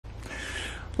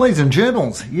Ladies and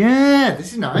gerbils, yeah,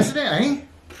 this is nice, isn't it, eh?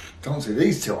 Don't see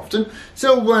these too often.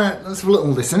 So let's have a little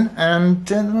listen, and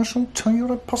then I shall tell you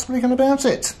what I possibly can about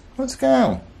it. Let's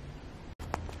go.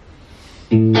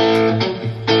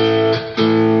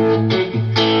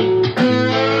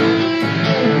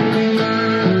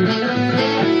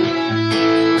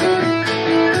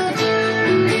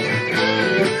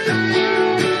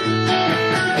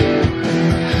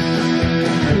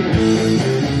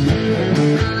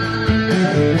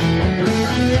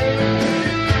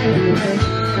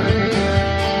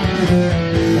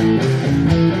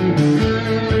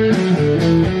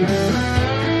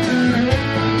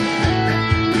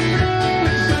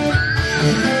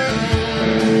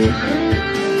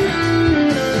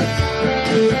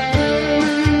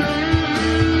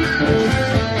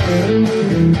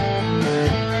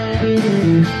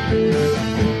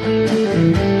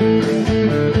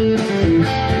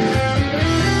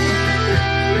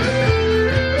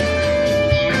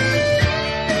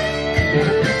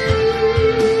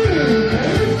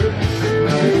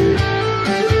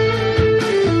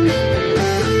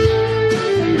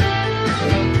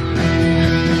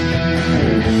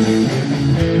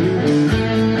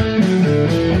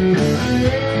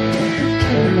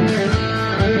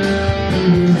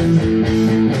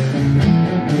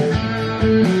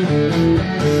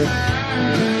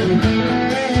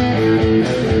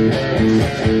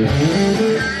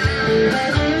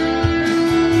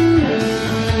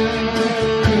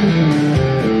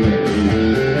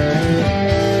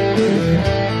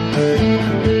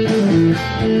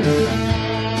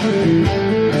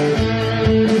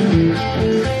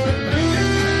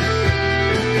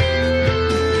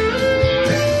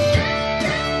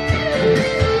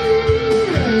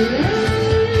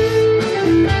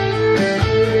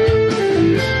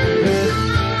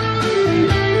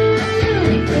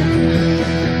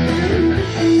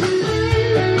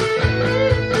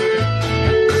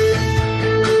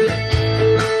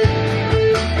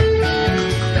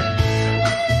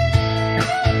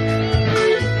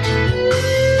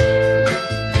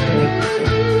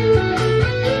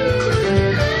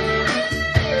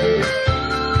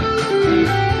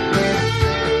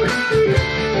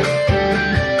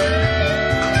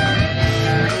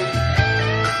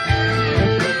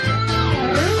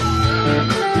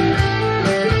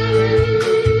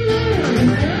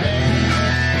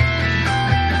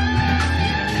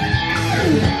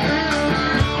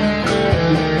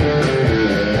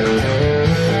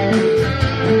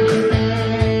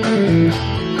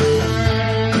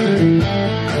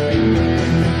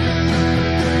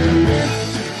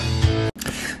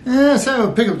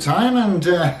 So pick up time, and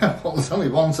well, there's only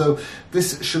one, so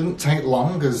this shouldn't take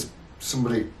long, as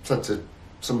somebody said to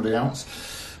somebody else.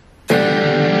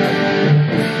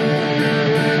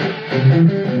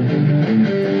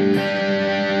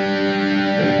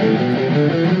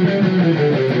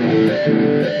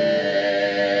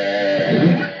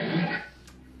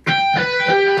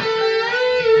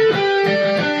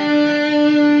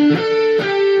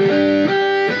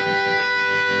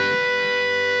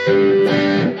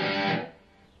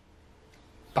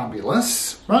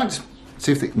 Fabulous. Right,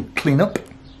 see if they can clean up.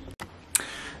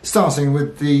 Starting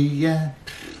with the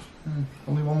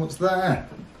only one that's there.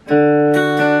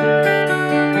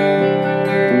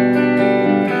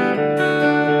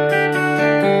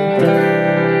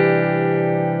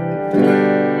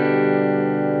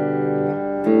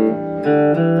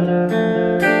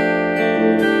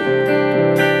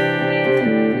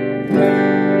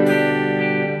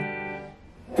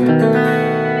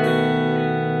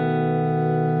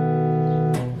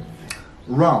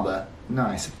 Rather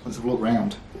nice. Let's have a look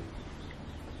round.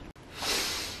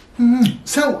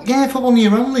 So, yeah, for 1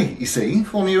 year only, you see.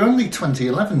 For 1 year only,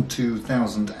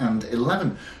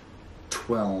 2011.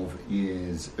 12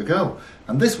 years ago.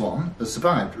 And this one has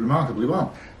survived remarkably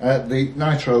well. The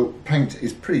nitro paint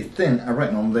is pretty thin, I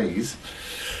reckon, on these.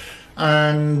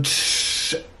 And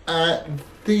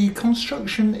the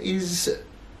construction is,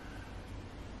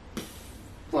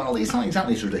 well, it's not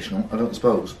exactly traditional, I don't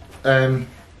suppose.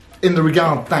 In the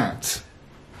regard that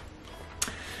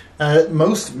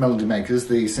most melody makers,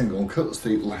 the single cuts,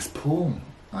 the Les Paul,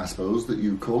 I suppose that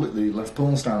you call it, the Les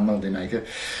Paul style melody maker,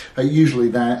 usually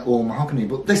they're all mahogany,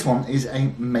 but this one is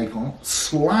a maple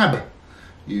slab,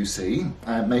 you see,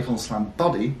 maple slab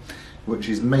body, which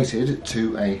is mated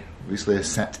to obviously a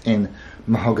set-in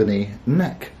mahogany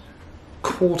neck,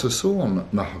 quarter sawn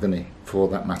mahogany for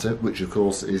that matter, which of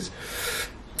course is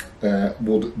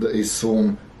wood that is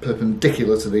sawn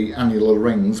perpendicular to the annular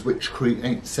rings, which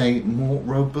creates a more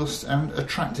robust and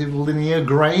attractive linear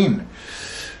grain,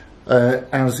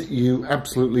 as you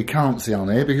absolutely can't see on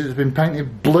here because it's been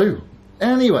painted blue.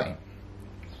 Anyway,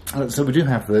 so we do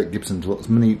have the Gibson Deluxe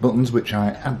Mini buttons, which I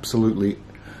absolutely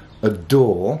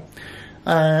adore.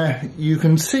 You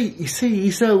can see, you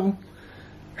see, so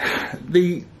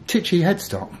the Tichy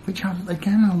headstock, which I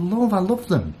love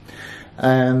them.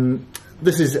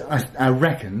 This is, I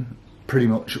reckon, pretty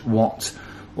much what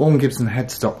all Gibson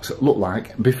headstocks look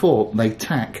like before they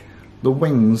tack the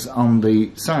wings on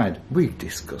the side. We've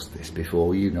discussed this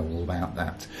before, you know all about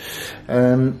that.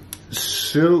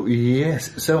 So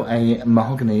yes, so a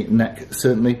mahogany neck,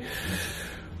 certainly.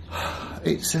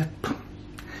 It's a, well,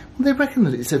 they reckon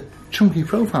that it's a chunky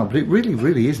profile, but it really,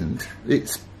 really isn't.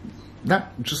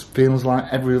 That just feels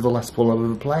like every other Les Paul I've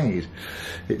ever played.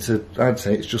 I'd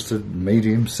say it's just a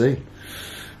medium C.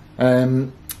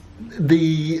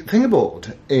 The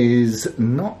fingerboard is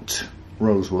not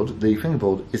rosewood. The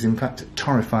fingerboard is in fact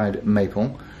torrefied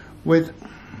maple with,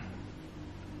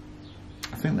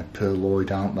 I think they're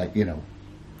perloid, aren't they? You know,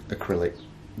 acrylic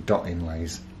dot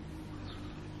inlays.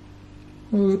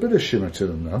 Well, there's a bit of shimmer to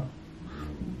them though.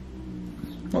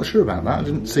 Not sure about that. I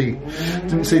didn't see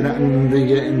that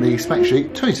in the spec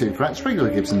sheet. 22 frets,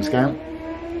 regular Gibson scale.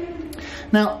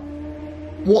 Now,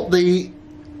 what they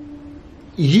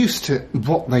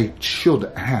should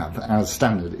have as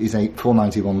standard is a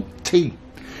 491T,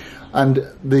 and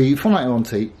the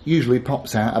 491T usually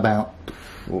pops out about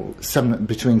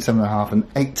between 7.5 and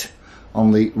 8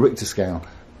 on the Richter scale.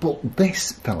 But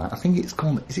this fella, I think is it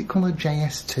called a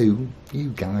JS2? You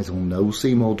guys all know,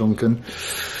 Seymour Duncan.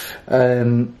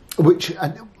 Which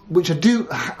I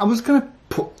was going to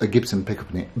put a Gibson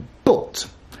pickup in it, but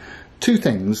two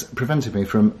things prevented me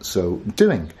from so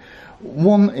doing.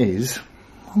 One is,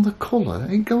 well, the colour,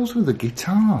 it goes with the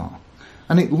guitar,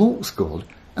 and it looks good,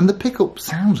 and the pickup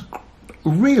sounds,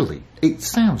 it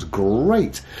sounds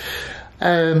great.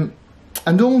 And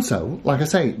also, like I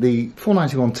say, the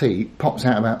 491T pops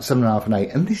out about 7.5 and 8,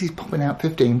 and this is popping out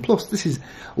 15 plus. This is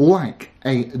like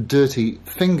a Dirty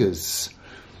Fingers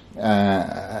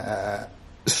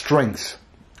strength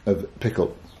of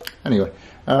pickup. Anyway,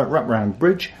 wraparound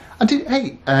bridge.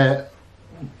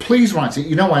 Please write it.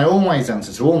 You know I always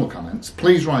answer to all the comments.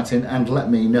 Please write in and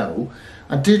let me know.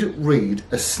 I did read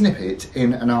a snippet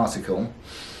in an article,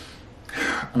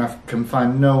 and I can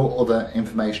find no other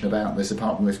information about this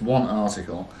apart from this one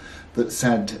article that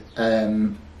said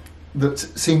that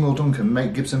Seymour Duncan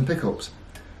make Gibson pickups.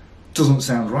 Doesn't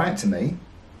sound right to me.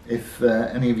 If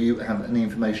any of you have any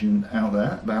information out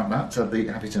there about that, I'd be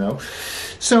happy to know.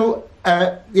 So,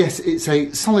 yes, it's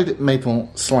a solid maple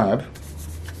slab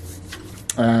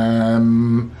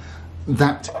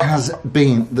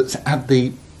that's had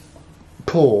the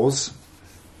pores,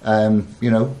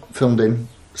 you know, filmed in,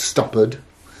 stoppered,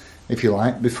 if you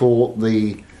like, before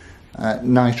the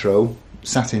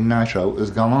satin nitro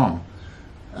has gone on.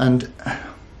 And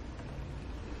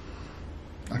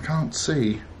I can't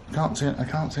see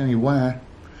anywhere.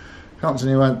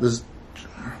 There's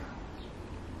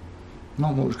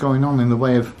not much going on in the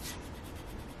way of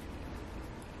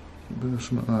a bit of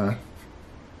something there.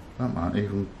 That might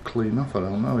even clean off, I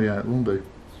don't know. Yeah, it will do.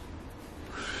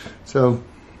 So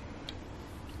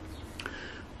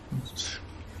it's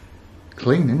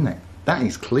clean, isn't it? That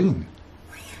is clean.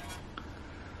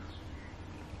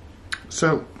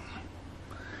 So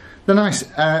they're nice.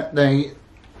 They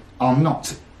are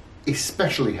not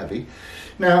especially heavy.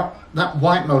 Now, that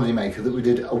white Melody Maker that we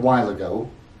did a while ago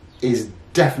is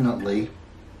definitely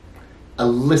a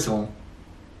little,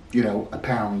 you know, a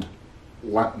pound,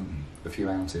 a few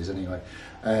ounces anyway,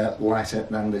 lighter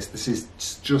than this. This is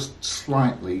just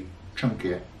slightly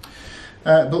chunkier.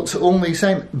 But all the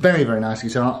same, very, very nice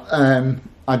guitar.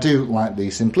 I do like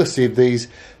the simplicity of these.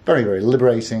 Very, very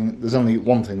liberating. There's only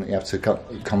one thing that you have to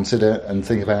consider and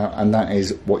think about, and that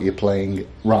is what you're playing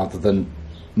rather than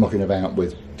mucking about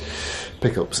with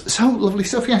pickups. So lovely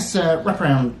stuff. Yes,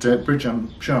 wraparound bridge.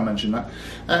 I'm sure I mentioned that.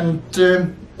 And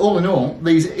all in all,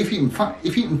 these, if you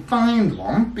can find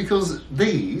one, because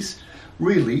these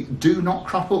really do not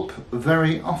crop up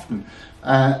very often.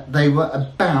 They were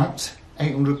about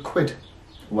 800 quid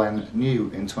when new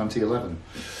in 2011.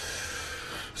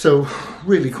 So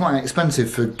really quite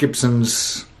expensive for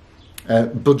Gibson's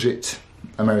budget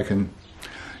American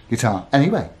guitar.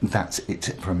 Anyway, that's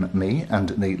it from me and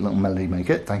the little Melody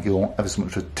Maker. Thank you all ever so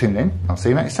much for tuning in. I'll see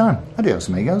you next time. Adios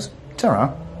amigos.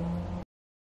 Ta-ra.